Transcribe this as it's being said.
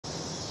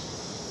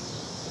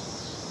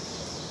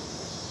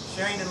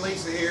Shane and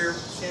Lisa here,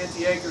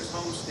 Shanty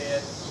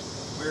Homestead.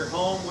 We're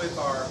home with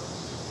our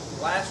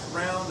last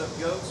round of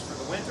goats for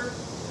the winter,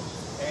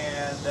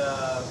 and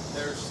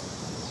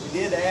we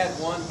did add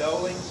one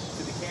doeling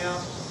to the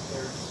count.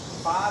 There's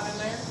 5 in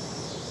there.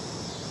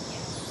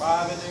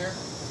 5 in there.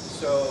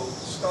 So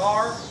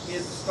Star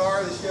is the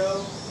star of the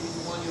show. He's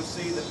the one you'll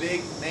see, the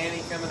big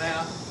nanny coming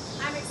out.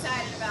 I'm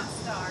excited about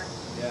Star.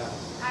 Yeah.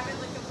 I've been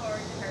looking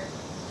forward to her.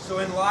 So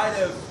in light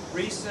of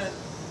recent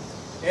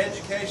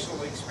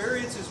educational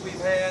experiences we've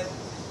had,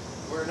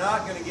 we're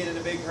not going to get in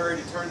a big hurry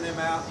to turn them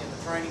out in the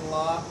training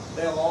lot.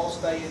 They'll all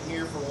stay in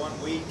here for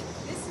 1 week.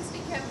 This has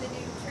become the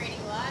new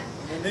training lot.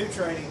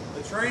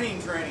 The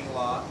training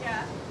lot.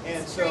 Yeah.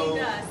 And it's so,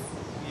 trained us.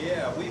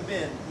 yeah, we've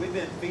been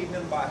feeding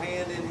them by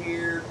hand in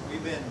here.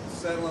 We've been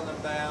settling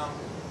them down,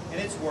 and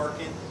it's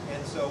working.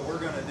 And so we're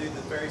going to do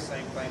the very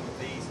same thing with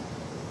these.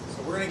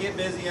 So we're going to get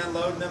busy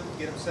unloading them,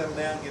 get them settled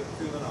down, get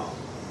them cooling off.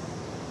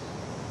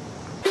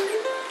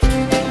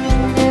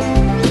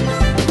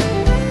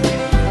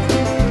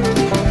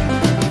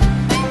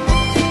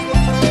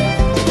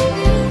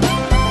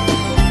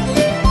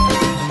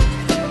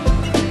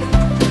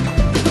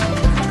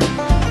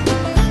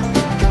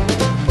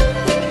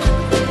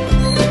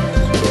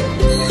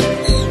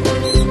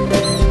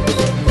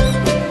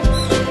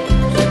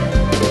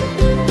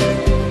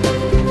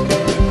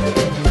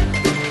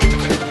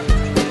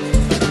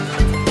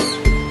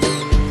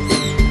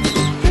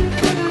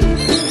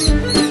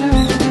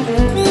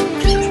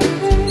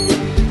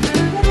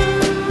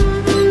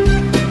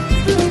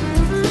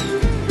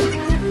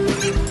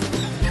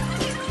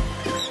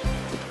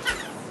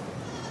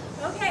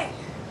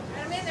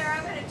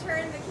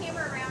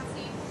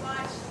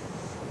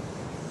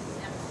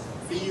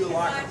 Feel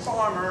like a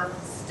farmer.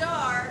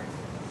 Star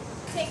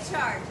take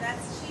charge.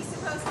 She's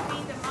supposed to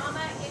be the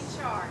mama in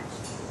charge.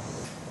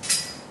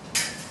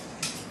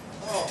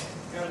 Oh,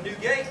 got a new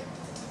gate.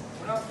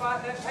 We're not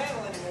fighting that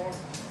panel anymore.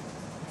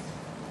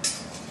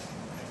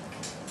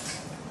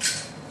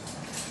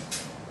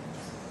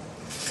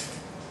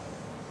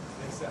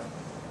 Think so.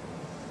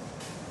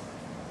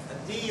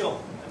 A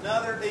deal,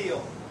 another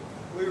deal.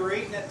 We were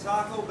eating at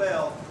Taco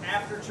Bell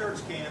after church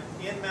camp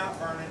in Mount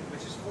Vernon,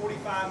 which is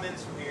 45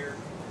 minutes from here.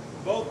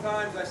 Both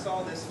times I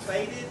saw this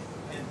faded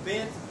and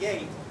bent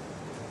gate.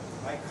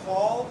 I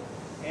called,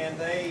 and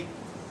they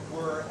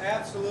were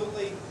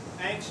absolutely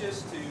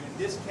anxious to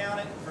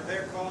discount it for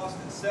their cost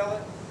and sell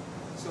it.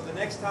 So the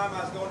next time I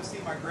was going to see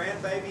my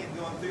grandbaby and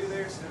going through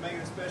there, instead of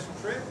making a special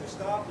trip, we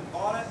stopped and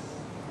bought it.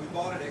 We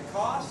bought it at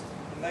cost,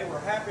 and they were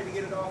happy to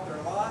get it off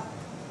their lot.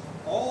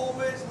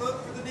 Always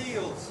look for the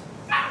deals.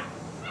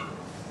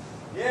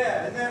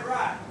 Yeah, isn't that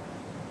right?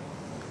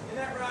 Isn't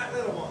that right,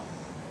 little one?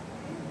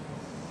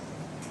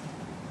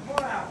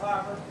 Come on out,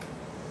 Piper.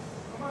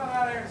 Come on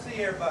out there and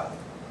see everybody.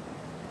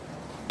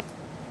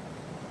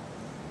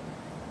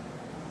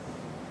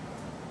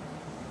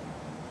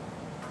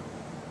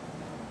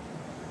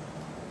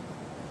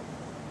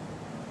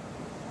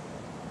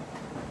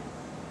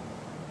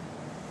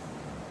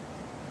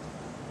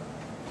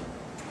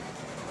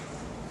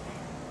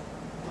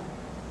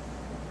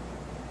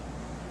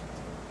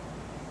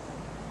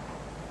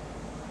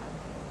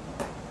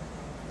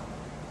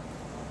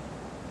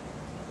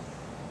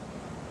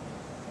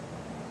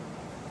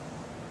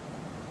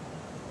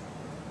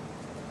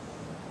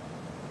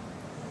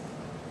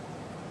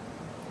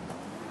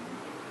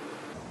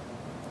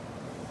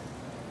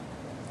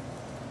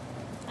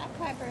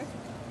 Hi, Piper.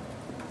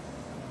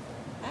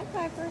 Hi,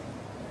 Piper.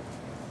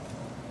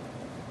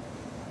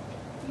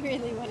 You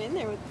really went in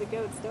there with the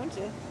goats, don't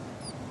you?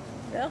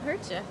 They'll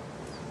hurt you.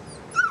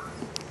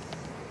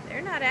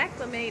 They're not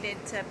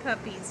acclimated to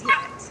puppies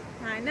yet.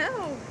 I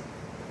know.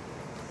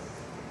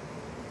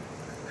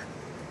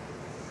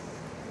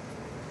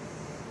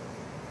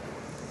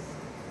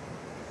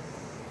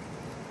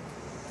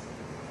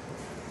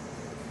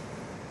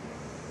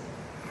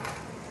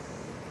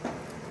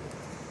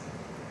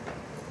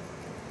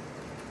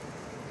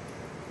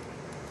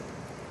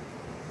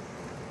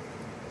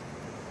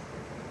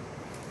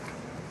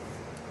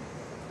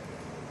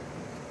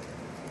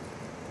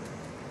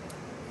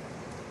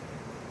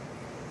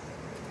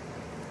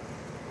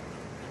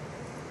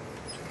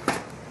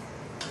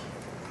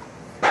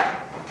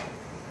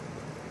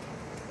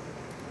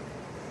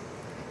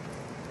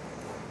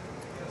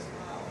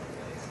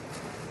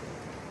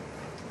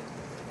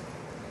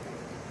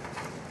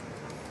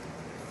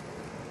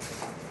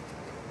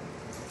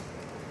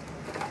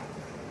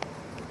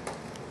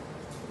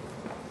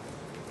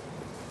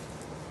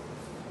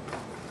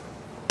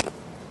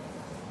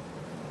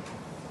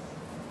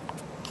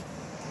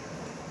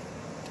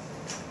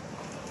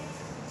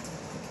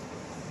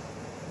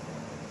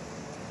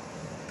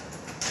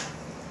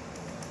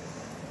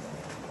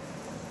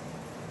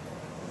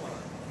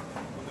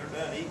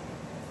 Done eating,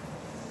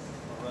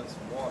 I'll run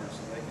some water so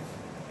they can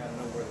kind of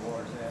know where the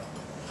water's at.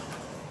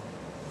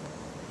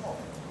 Oh.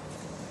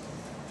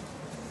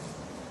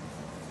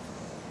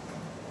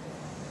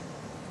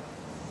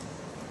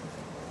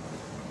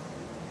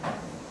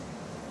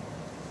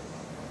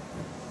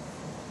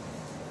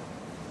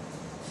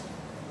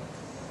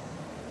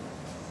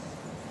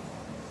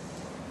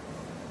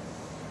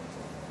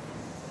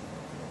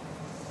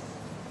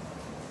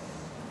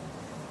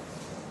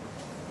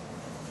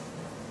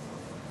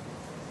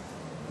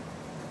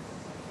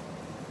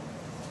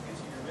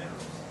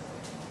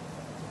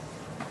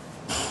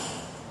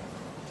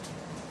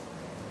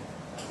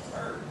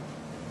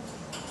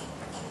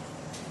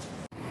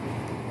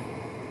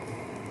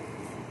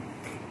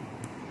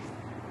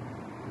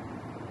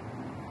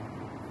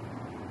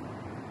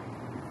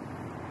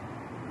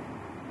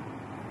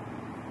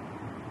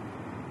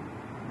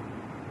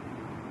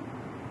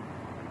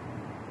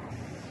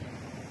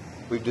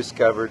 We've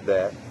discovered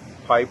that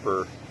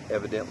Piper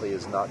evidently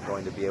is not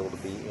going to be able to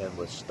be in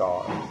with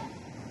Star.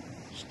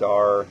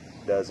 Star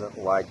doesn't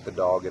like the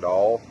dog at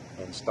all,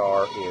 and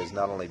Star is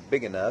not only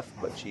big enough,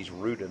 but she's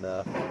rude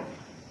enough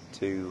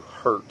to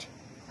hurt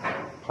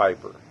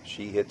Piper.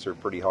 She hits her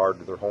pretty hard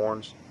with her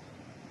horns.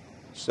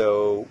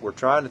 So we're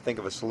trying to think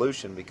of a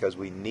solution because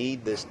we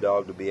need this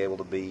dog to be able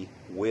to be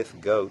with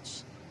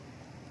goats,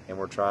 and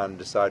we're trying to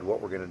decide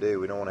what we're going to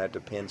do. We don't want to have to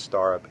pin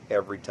Star up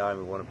every time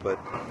we want to put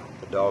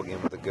the dog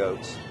in with the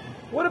goats.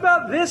 What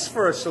about this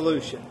for a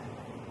solution?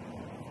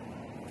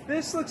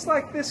 This looks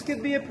like this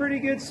could be a pretty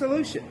good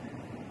solution.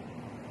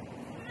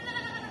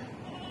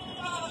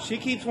 She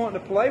keeps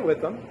wanting to play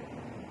with them,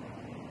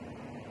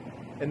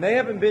 and they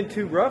haven't been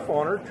too rough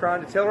on her,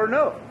 trying to tell her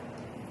no.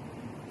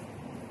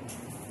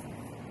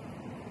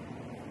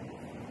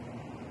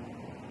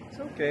 It's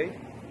okay.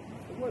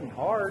 It wasn't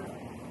hard.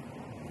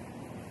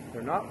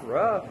 They're not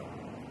rough.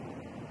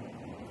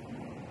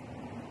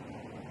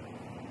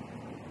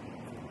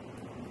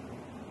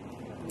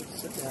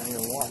 Let's sit down here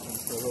and watch them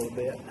for a little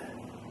bit.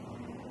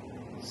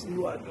 See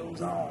what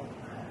goes on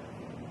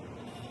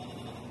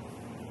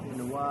in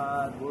the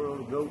wide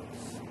world of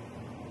goats.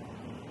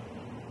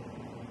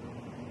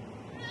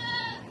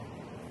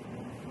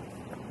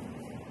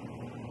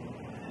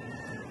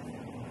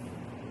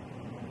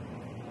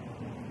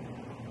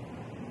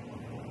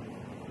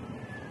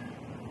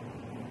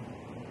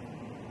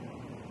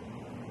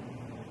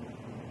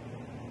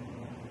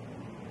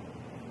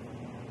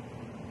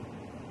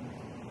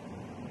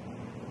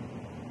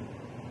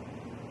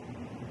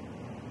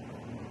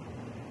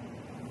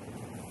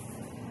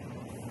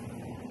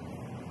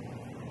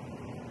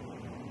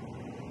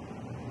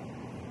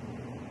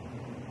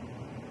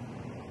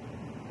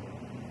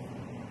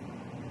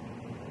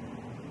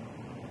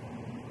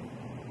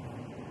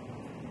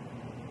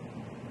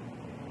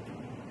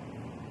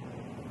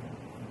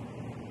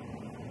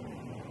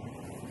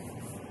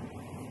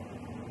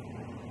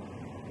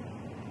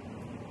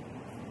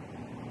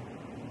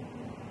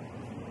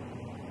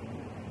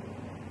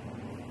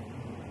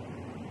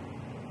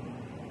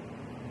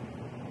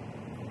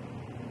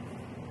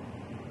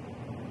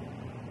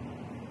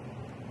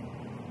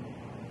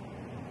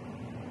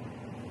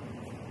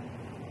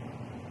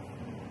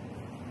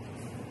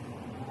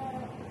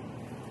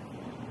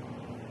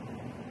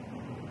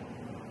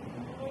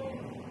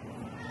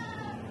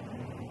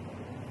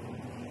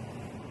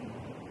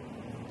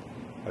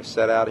 I've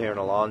sat out here in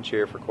a lawn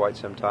chair for quite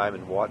some time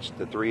and watched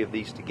the three of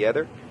these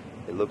together.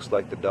 It looks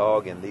like the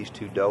dog and these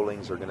two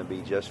dolings are going to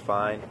be just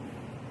fine.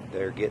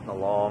 They're getting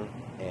along,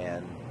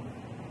 and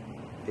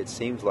it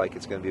seems like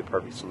it's going to be a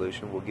perfect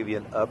solution. We'll give you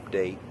an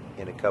update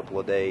in a couple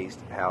of days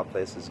how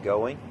this is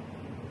going.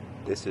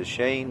 This is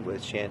Shane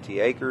with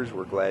Shanty Acres.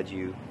 We're glad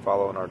you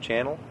following our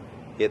channel.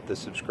 Hit the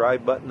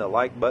subscribe button, the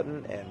like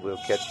button, and we'll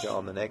catch you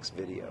on the next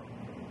video.